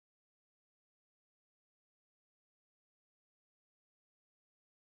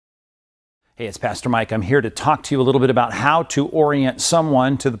Hey, it's Pastor Mike. I'm here to talk to you a little bit about how to orient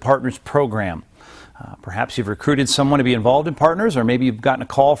someone to the Partners program. Perhaps you've recruited someone to be involved in Partners, or maybe you've gotten a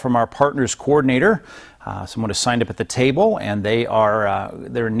call from our Partners coordinator. Someone has signed up at the table, and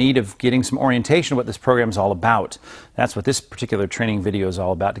they're in need of getting some orientation of what this program is all about. That's what this particular training video is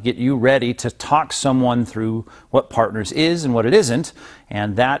all about, to get you ready to talk someone through what Partners is and what it isn't.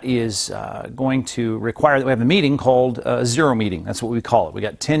 And that is going to require that we have a meeting called a zero meeting. That's what we call it. We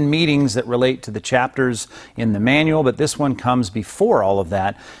got 10 meetings that relate to the chapters in the manual, but this one comes before all of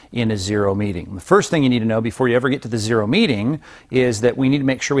that in a zero meeting. The first thing you need to know before you ever get to the zero meeting is that we need to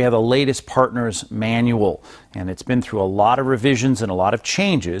make sure we have the latest Partners manual. And it's been through a lot of revisions and a lot of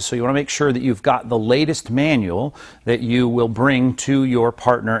changes, so you want to make sure that you've got the latest manual that you will bring to your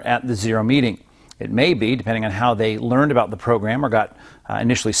partner at the zero meeting. It may be, depending on how they learned about the program or got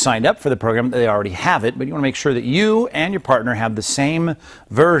initially signed up for the program, they already have it, but you want to make sure that you and your partner have the same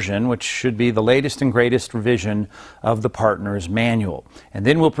version, which should be the latest and greatest revision of the Partners manual. And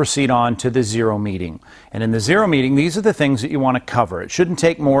then we'll proceed on to the zero meeting. And in the zero meeting, these are the things that you want to cover. It shouldn't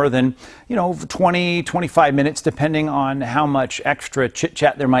take more than, 20, 25 minutes, depending on how much extra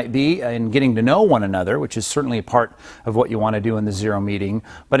chit-chat there might be in getting to know one another, which is certainly a part of what you want to do in the zero meeting.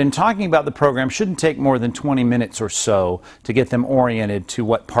 But in talking about the program, shouldn't take more than 20 minutes or so to get them oriented to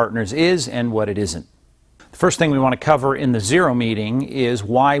what Partners is and what it isn't. The first thing we want to cover in the zero meeting is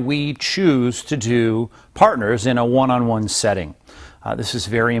why we choose to do Partners in a one-on-one setting. This is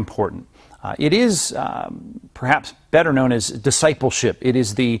very important. It is perhaps better known as discipleship. It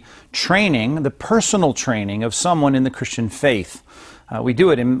is the training, the personal training of someone in the Christian faith. We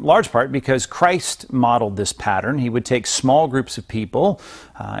do it in large part because Christ modeled this pattern. He would take small groups of people,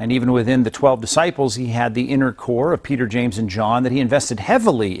 and even within the 12 disciples, he had the inner core of Peter, James, and John that he invested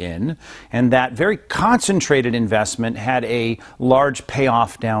heavily in, and that very concentrated investment had a large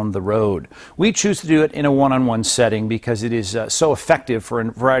payoff down the road. We choose to do it in a one-on-one setting because it is so effective for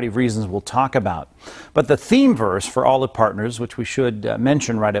a variety of reasons we'll talk about. But the theme verse for all the Partners, which we should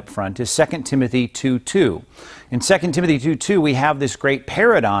mention right up front, is 2 Timothy 2:2. In 2 Timothy 2:2, we have this great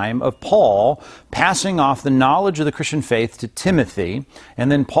paradigm of Paul passing off the knowledge of the Christian faith to Timothy,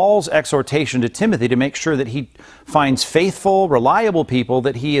 and then Paul's exhortation to Timothy to make sure that he finds faithful, reliable people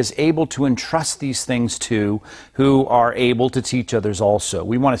that he is able to entrust these things to, who are able to teach others also.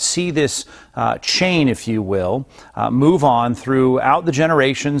 We want to see this chain, if you will, move on throughout the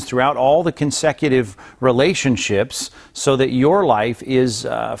generations, throughout all the consecutive relationships, so that your life is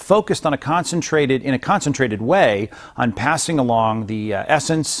focused on in a concentrated way on passing along the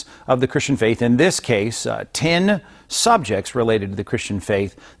essence of the Christian faith. In this case, 10 subjects related to the Christian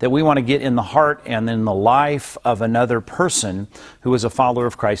faith that we want to get in the heart and in the life of another person who is a follower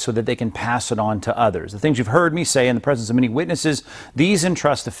of Christ so that they can pass it on to others. The things you've heard me say in the presence of many witnesses, these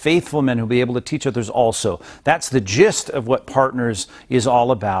entrust to faithful men who will be able to teach others also. That's the gist of what Partners is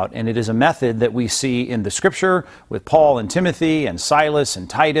all about, and it is a method that we see in the Scripture with Paul and Timothy and Silas and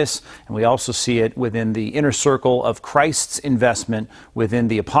Titus, and we also see it within the inner circle of Christ's investment within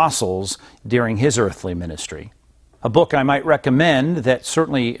the apostles during his earthly ministry. A book I might recommend that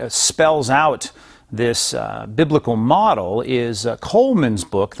certainly spells out this biblical model is Coleman's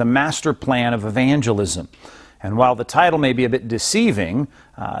book, The Master Plan of Evangelism. And while the title may be a bit deceiving,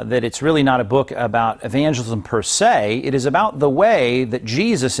 that it's really not a book about evangelism per se, it is about the way that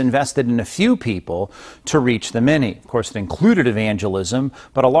Jesus invested in a few people to reach the many. Of course, it included evangelism,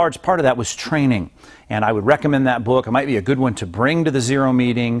 but a large part of that was training. And I would recommend that book. It might be a good one to bring to the zero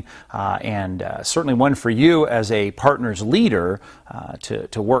meeting, and certainly one for you as a Partners leader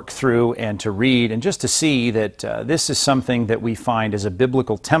to work through and to read, and just to see that this is something that we find as a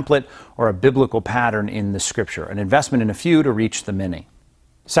biblical template or a biblical pattern in the Scripture, an investment in a few to reach the many.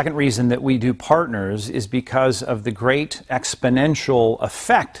 Second reason that we do Partners is because of the great exponential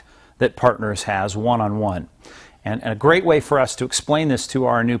effect that Partners has one-on-one. And a great way for us to explain this to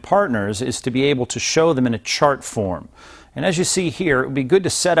our new partners is to be able to show them in a chart form. And as you see here, it would be good to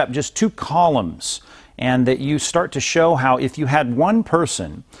set up just 2 columns, and that you start to show how if you had one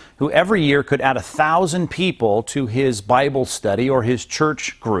person who every year could add 1,000 people to his Bible study or his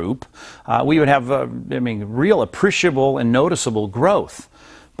church group, we would have real appreciable and noticeable growth.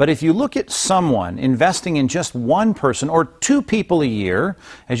 But if you look at someone investing in just one person or 2 people a year,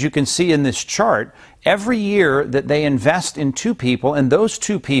 as you can see in this chart, every year that they invest in 2 people, and those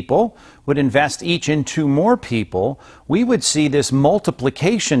 2 people would invest each in 2 more people, we would see this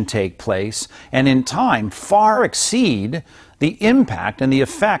multiplication take place and in time far exceed the impact and the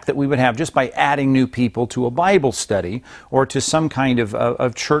effect that we would have just by adding new people to a Bible study or to some kind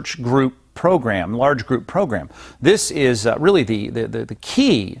of church group program, large group program. This is really the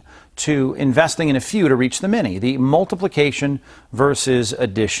key to investing in a few to reach the many, the multiplication versus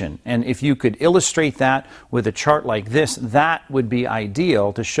addition. And if you could illustrate that with a chart like this, that would be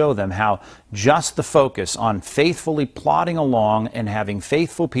ideal to show them how just the focus on faithfully plodding along and having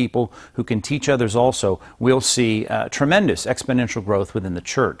faithful people who can teach others also will see tremendous exponential growth within the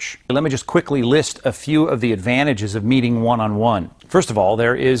church. Let me just quickly list a few of the advantages of meeting one-on-one. First of all,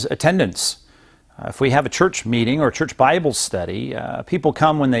 there is attendance. If we have a church meeting or a church Bible study, people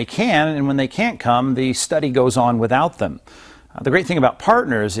come when they can, and when they can't come, the study goes on without them. The great thing about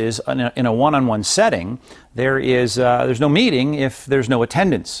partners is in a one-on-one setting, there's no meeting if there's no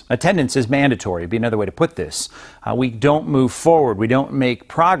attendance. Attendance is mandatory, would be another way to put this. We don't move forward, we don't make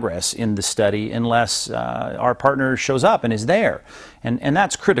progress in the study unless our partner shows up and is there. And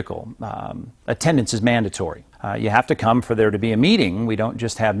that's critical. Attendance is mandatory. You have to come for there to be a meeting. We don't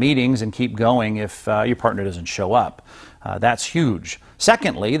just have meetings and keep going if your partner doesn't show up. That's huge.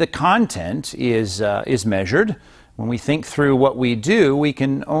 Secondly, the content is measured. When we think through what we do, we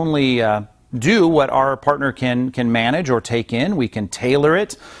can only do what our partner can manage or take in. We can tailor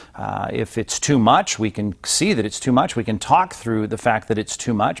it. If it's too much, we can see that it's too much. We can talk through the fact that it's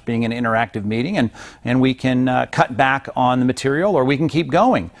too much, being an interactive meeting, and we can cut back on the material, or we can keep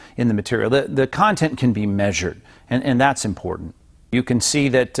going in the material. The content can be measured, and that's important. You can see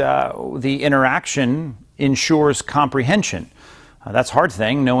that the interaction ensures comprehension. That's a hard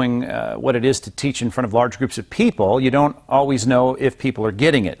thing, knowing what it is to teach in front of large groups of people. You don't always know if people are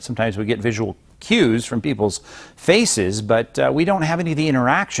getting it. Sometimes we get visual cues from people's faces, but we don't have any of the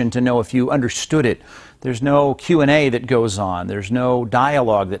interaction to know if you understood it. There's no Q&A that goes on. There's no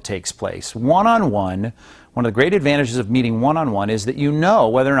dialogue that takes place. One-on-one, one of the great advantages of meeting one-on-one is that you know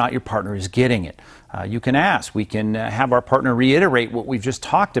whether or not your partner is getting it. You can ask. We can have our partner reiterate what we've just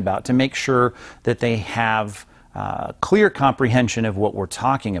talked about to make sure that they have clear comprehension of what we're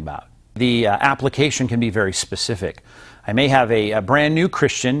talking about. The application can be very specific. I may have a brand new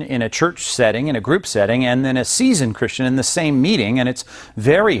Christian in a church setting, in a group setting, and then a seasoned Christian in the same meeting, and it's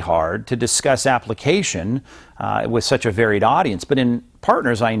very hard to discuss application with such a varied audience. But in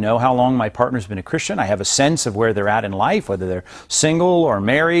partners, I know how long my partner's been a Christian. I have a sense of where they're at in life, whether they're single or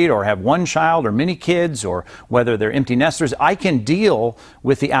married or have one child or many kids, or whether they're empty nesters. I can deal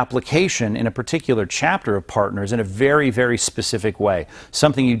with the application in a particular chapter of partners in a very, very specific way,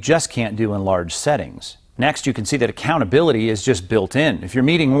 something you just can't do in large settings. Next, you can see that accountability is just built in. If you're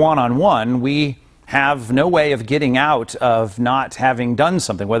meeting one-on-one, we have no way of getting out of not having done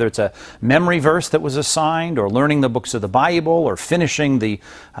something, whether it's a memory verse that was assigned, or learning the books of the Bible, or finishing the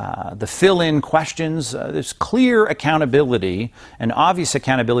fill-in questions. There's clear accountability and obvious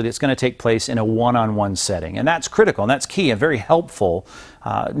accountability that's going to take place in a one-on-one setting. And that's critical, and that's key and very helpful,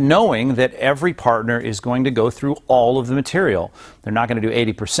 knowing that every partner is going to go through all of the material. They're not going to do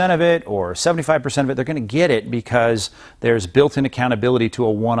 80% of it or 75% of it. They're going to get it because there's built-in accountability to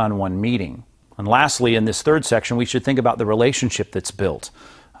a one-on-one meeting. And lastly, in this third section, we should think about the relationship that's built.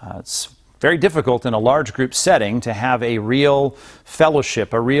 It's very difficult in a large group setting to have a real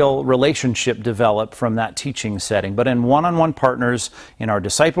fellowship, a real relationship develop from that teaching setting. But in one-on-one partners, in our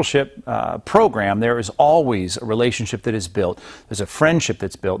discipleship program, there is always a relationship that is built. There's a friendship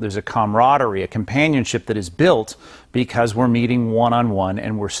that's built. There's a camaraderie, a companionship that is built because we're meeting one-on-one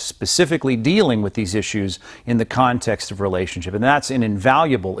and we're specifically dealing with these issues in the context of relationship. And that's an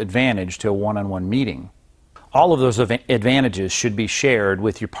invaluable advantage to a one-on-one meeting. All of those advantages should be shared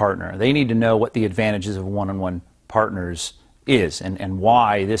with your partner. They need to know what the advantages of one-on-one partners is and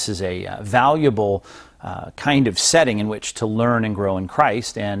why this is a valuable kind of setting in which to learn and grow in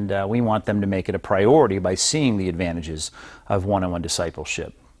Christ, and we want them to make it a priority by seeing the advantages of one-on-one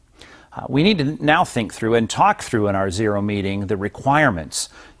discipleship. We need to now think through and talk through in our Zero meeting the requirements,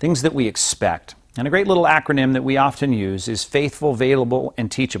 things that we expect. And a great little acronym that we often use is faithful, available, and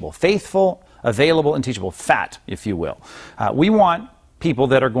teachable. Faithful, available, and teachable. FAT, if you will. We want people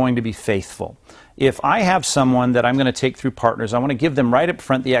that are going to be faithful. If I have someone that I'm going to take through partners, I want to give them right up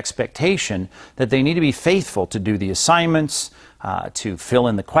front the expectation that they need to be faithful to do the assignments, to fill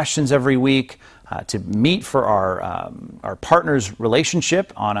in the questions every week, to meet for our partner's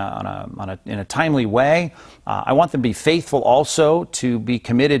relationship in a timely way. I want them to be faithful also to be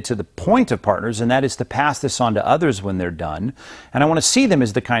committed to the point of partners, and that is to pass this on to others when they're done. And I want to see them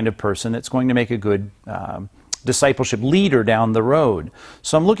as the kind of person that's going to make a good discipleship leader down the road.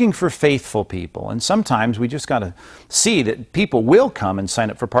 So I'm looking for faithful people, and sometimes we just got to see that people will come and sign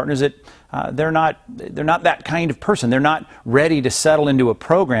up for partners that they're not that kind of person. They're not ready to settle into a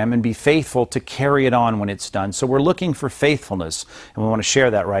program and be faithful to carry it on when it's done. So we're looking for faithfulness, and we want to share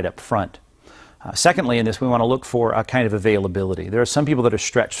that right up front. Secondly, in this, we want to look for a kind of availability. There are some people that are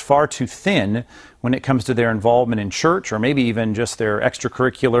stretched far too thin when it comes to their involvement in church or maybe even just their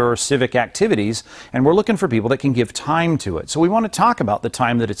extracurricular or civic activities, and we're looking for people that can give time to it. So we want to talk about the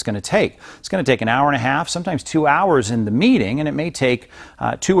time that it's going to take. It's going to take an hour and a half, sometimes 2 hours in the meeting, and it may take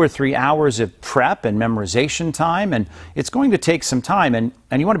 2 or 3 hours of prep and memorization time, and it's going to take some time, and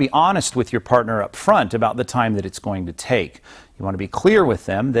you want to be honest with your partner up front about the time that it's going to take. You want to be clear with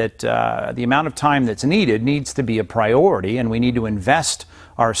them that the amount of time that's needed needs to be a priority, and we need to invest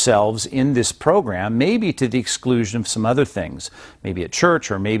ourselves in this program, maybe to the exclusion of some other things, maybe at church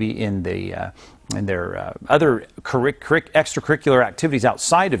or maybe in their other extracurricular activities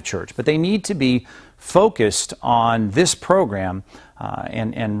outside of church. But they need to be focused on this program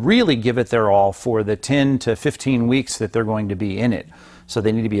and really give it their all for the 10 to 15 weeks that they're going to be in it. So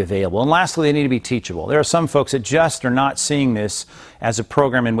they need to be available. And lastly, they need to be teachable. There are some folks that just are not seeing this as a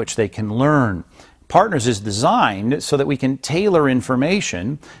program in which they can learn. Partners is designed so that we can tailor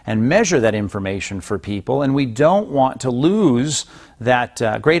information and measure that information for people, and we don't want to lose that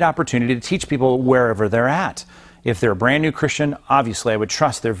great opportunity to teach people wherever they're at. If they're a brand new Christian, obviously I would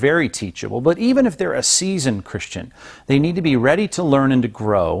trust they're very teachable. But even if they're a seasoned Christian, they need to be ready to learn and to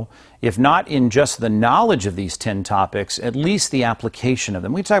grow, if not in just the knowledge of these 10 topics, at least the application of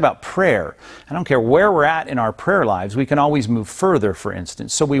them. We talk about prayer. I don't care where we're at in our prayer lives, we can always move further, for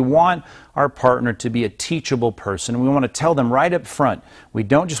instance. So we want our partner to be a teachable person. We want to tell them right up front, we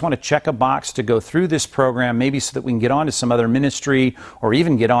don't just want to check a box to go through this program, maybe so that we can get on to some other ministry or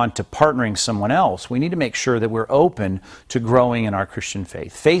even get on to partnering someone else. We need to make sure that we're open to growing in our Christian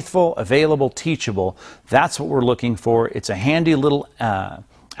faith. Faithful, available, teachable, that's what we're looking for. It's a handy little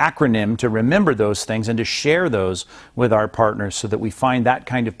acronym to remember those things and to share those with our partners so that we find that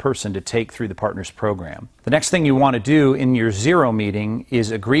kind of person to take through the Partners Program. The next thing you want to do in your zero meeting is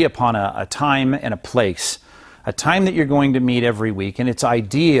agree upon a time and a place. A time that you're going to meet every week, and it's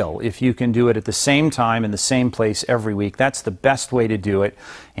ideal if you can do it at the same time in the same place every week. That's the best way to do it.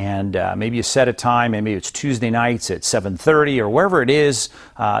 And maybe you set a time, maybe it's Tuesday nights at 7:30 or wherever it is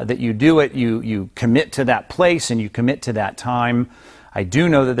that you do it. You commit to that place and you commit to that time. I do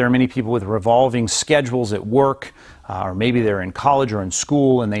know that there are many people with revolving schedules at work, or maybe they're in college or in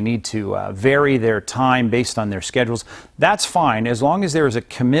school and they need to vary their time based on their schedules. That's fine as long as there is a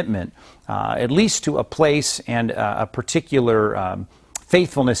commitment, at least to a place and a particular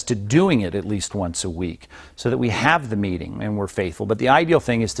faithfulness to doing it at least once a week so that we have the meeting and we're faithful. But the ideal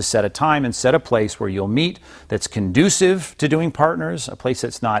thing is to set a time and set a place where you'll meet that's conducive to doing partners, a place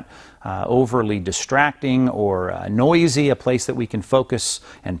that's not overly distracting or noisy, a place that we can focus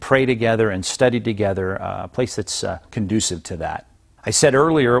and pray together and study together, a place that's conducive to that. I said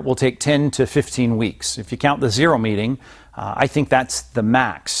earlier it will take 10 to 15 weeks. If you count the zero meeting, I think that's the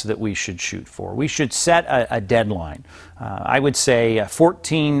max that we should shoot for. We should set a deadline. I would say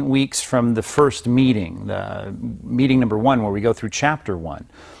 14 weeks from the first meeting, the meeting number 1 where we go through chapter 1,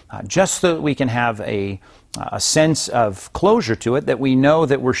 just so that we can have a sense of closure to it, that we know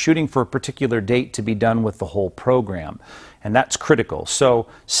that we're shooting for a particular date to be done with the whole program. And that's critical. So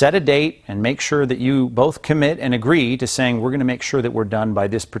set a date and make sure that you both commit and agree to saying we're going to make sure that we're done by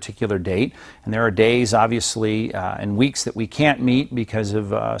this particular date. And there are days, obviously, and weeks that we can't meet because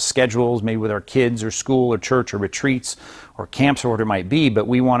of schedules, maybe with our kids or school or church or retreats or camps or whatever it might be. But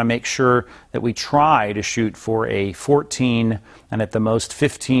we want to make sure that we try to shoot for a 14 and at the most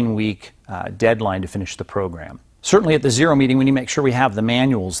 15-week deadline to finish the program. Certainly at the zero meeting, we need to make sure we have the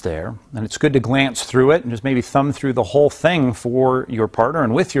manuals there. And it's good to glance through it and just maybe thumb through the whole thing for your partner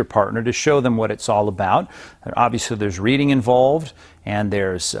and with your partner to show them what it's all about. Obviously, there's reading involved and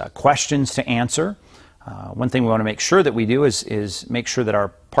there's questions to answer. One thing we want to make sure that we do is make sure that our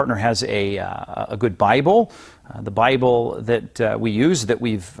partner has a good Bible. The Bible that we use, that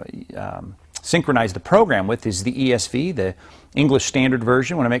we've synchronized the program with, is the ESV, the English Standard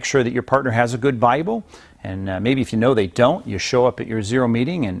Version. We want to make sure that your partner has a good Bible. And maybe if you know they don't, you show up at your zero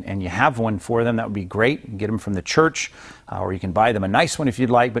meeting and you have one for them. That would be great. You can get them from the church, or you can buy them a nice one if you'd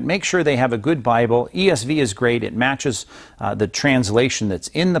like. But make sure they have a good Bible. ESV is great. It matches the translation that's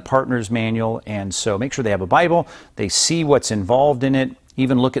in the Partner's Manual. And so make sure they have a Bible. They see what's involved in it.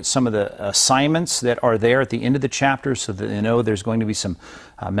 Even look at some of the assignments that are there at the end of the chapter so that they know there's going to be some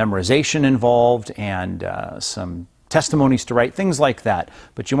memorization involved and some testimonies to write, things like that.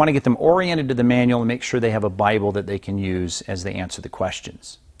 But you want to get them oriented to the manual and make sure they have a Bible that they can use as they answer the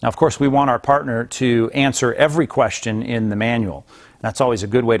questions. Now, of course, we want our partner to answer every question in the manual. That's always a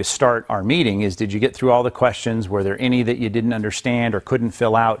good way to start our meeting is, did you get through all the questions? Were there any that you didn't understand or couldn't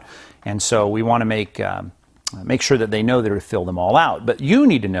fill out? And so we want to make make sure that they know to fill them all out. But you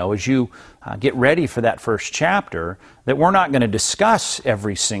need to know as you get ready for that first chapter that we're not going to discuss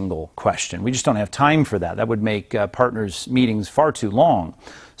every single question. We just don't have time for that. That would make partners meetings far too long.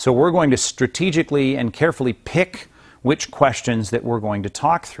 So we're going to strategically and carefully pick which questions that we're going to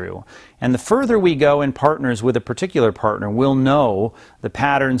talk through. And the further we go in partners with a particular partner, we'll know the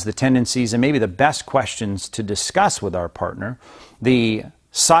patterns, the tendencies, and maybe the best questions to discuss with our partner. The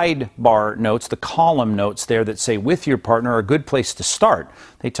sidebar notes, the column notes there that say with your partner are a good place to start.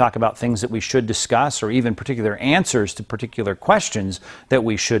 They talk about things that we should discuss or even particular answers to particular questions that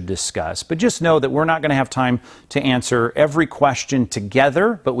we should discuss. But just know that we're not going to have time to answer every question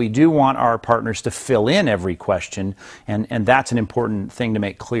together, but we do want our partners to fill in every question, and that's an important thing to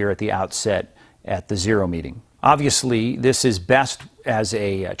make clear at the outset at the Zero meeting. Obviously, this is best as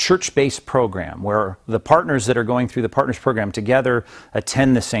a church-based program where the partners that are going through the Partners Program together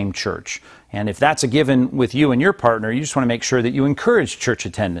attend the same church. And if that's a given with you and your partner, you just want to make sure that you encourage church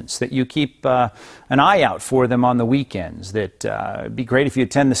attendance, that you keep an eye out for them on the weekends, that it'd be great if you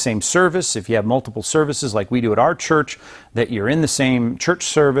attend the same service, if you have multiple services like we do at our church, that you're in the same church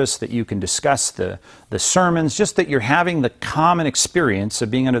service, that you can discuss the sermons, just that you're having the common experience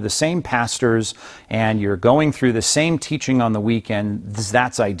of being under the same pastors and you're going through the same teaching on the weekend.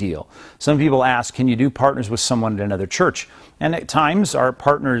 That's ideal. Some people ask, can you do partners with someone at another church? And at times, our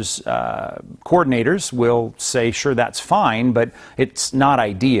partners, coordinators will say, sure, that's fine, but it's not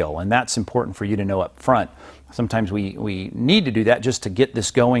ideal, and that's important for you to know up front. Sometimes we need to do that just to get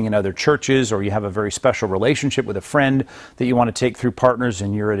this going in other churches, or you have a very special relationship with a friend that you want to take through partners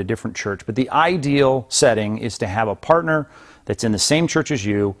and you're at a different church. But the ideal setting is to have a partner that's in the same church as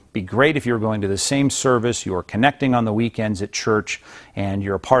you. Be great if you're going to the same service, you're connecting on the weekends at church, and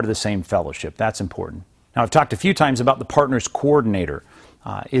you're a part of the same fellowship. That's important. Now, I've talked a few times about the Partners Coordinator.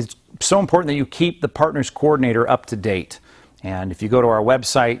 It's so important that you keep the Partners Coordinator up to date. And if you go to our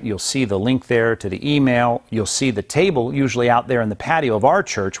website, you'll see the link there to the email. You'll see the table usually out there in the patio of our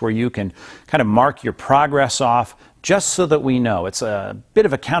church where you can kind of mark your progress off just so that we know. It's a bit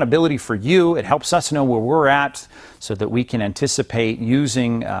of accountability for you. It helps us know where we're at so that we can anticipate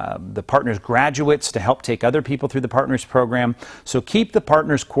using the Partners graduates to help take other people through the Partners program. So keep the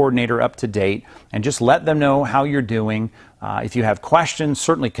Partners Coordinator up to date and just let them know how you're doing. If you have questions,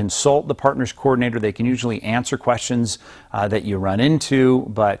 certainly consult the Partners Coordinator. They can usually answer questions that you run into,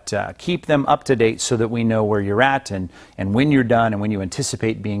 but keep them up to date so that we know where you're at and when you're done and when you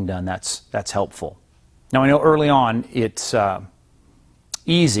anticipate being done. That's helpful. Now, I know early on it's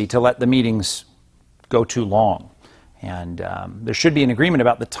easy to let the meetings go too long. And there should be an agreement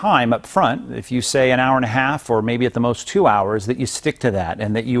about the time up front. If you say an hour and a half or maybe at the most 2 hours, that you stick to that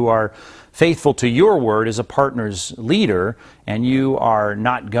and that you are faithful to your word as a partner's leader and you are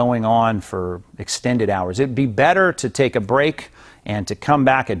not going on for extended hours. It'd be better to take a break and to come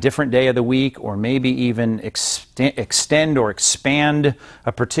back a different day of the week, or maybe even extend or expand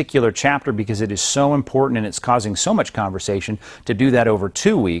a particular chapter because it is so important and it's causing so much conversation, to do that over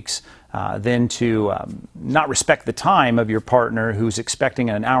 2 weeks than to not respect the time of your partner who's expecting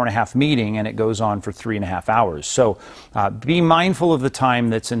an hour and a half meeting and it goes on for 3.5 hours. So be mindful of the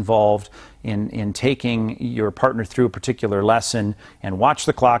time that's involved in taking your partner through a particular lesson, and watch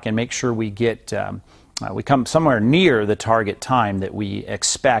the clock and make sure we get we come somewhere near the target time that we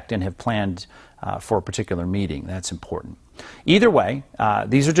expect and have planned for a particular meeting. That's important. Either way,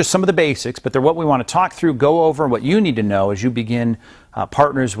 these are just some of the basics, but they're what we want to talk through, go over what you need to know as you begin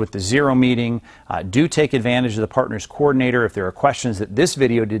partners with the Zero meeting. Do take advantage of the Partners Coordinator. If there are questions that this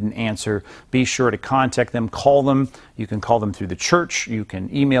video didn't answer, be sure to contact them, call them. You can call them through the church. You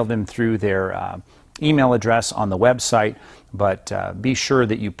can email them through their email address on the website. But be sure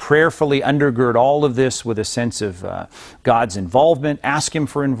that you prayerfully undergird all of this with a sense of God's involvement. Ask Him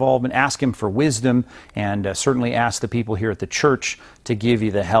for involvement, ask Him for wisdom, and certainly ask the people here at the church to give you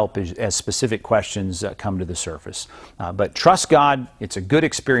the help as specific questions come to the surface. But trust God. It's a good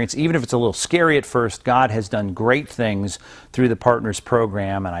experience. Even if it's a little scary at first, God has done great things through the Partners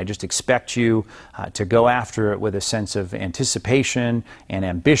program, and I just expect you to go after it with a sense of anticipation and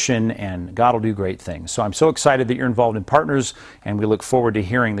ambition, and God will do great things. So I'm so excited that you're involved in Partners, and we look forward to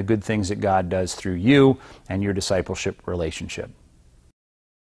hearing the good things that God does through you and your discipleship relationship.